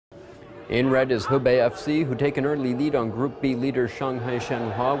In red is Hebei FC, who take an early lead on Group B leader Shanghai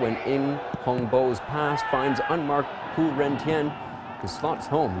Shenhua when In Hongbo's pass finds unmarked Rentian, who slots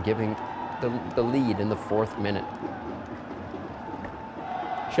home, giving the lead in the 4th minute.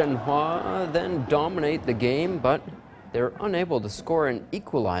 Shenhua then dominate the game, but they're unable to score an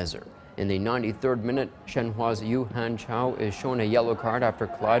equalizer. In the 93rd minute, Shenhua's Yu Hanchao is shown a yellow card after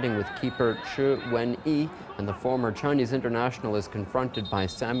colliding with keeper Choi Kang-Hee, and the former Chinese international is confronted by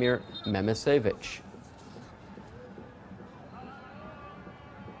Adrian Mierzejewski.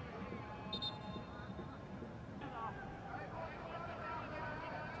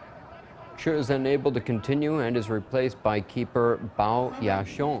 Choi is unable to continue and is replaced by keeper Bao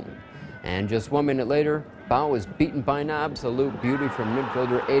Yaxiong. And just 1 minute later, Bao is beaten by an absolute beauty from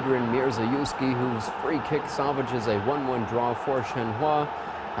midfielder Adrian Mierzejewski, whose free kick salvages a 1-1 draw for Shenhua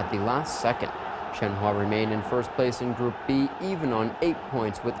at the last second. Shenhua remain in first place in Group B, even on 8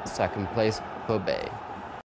 points with second place Hebei.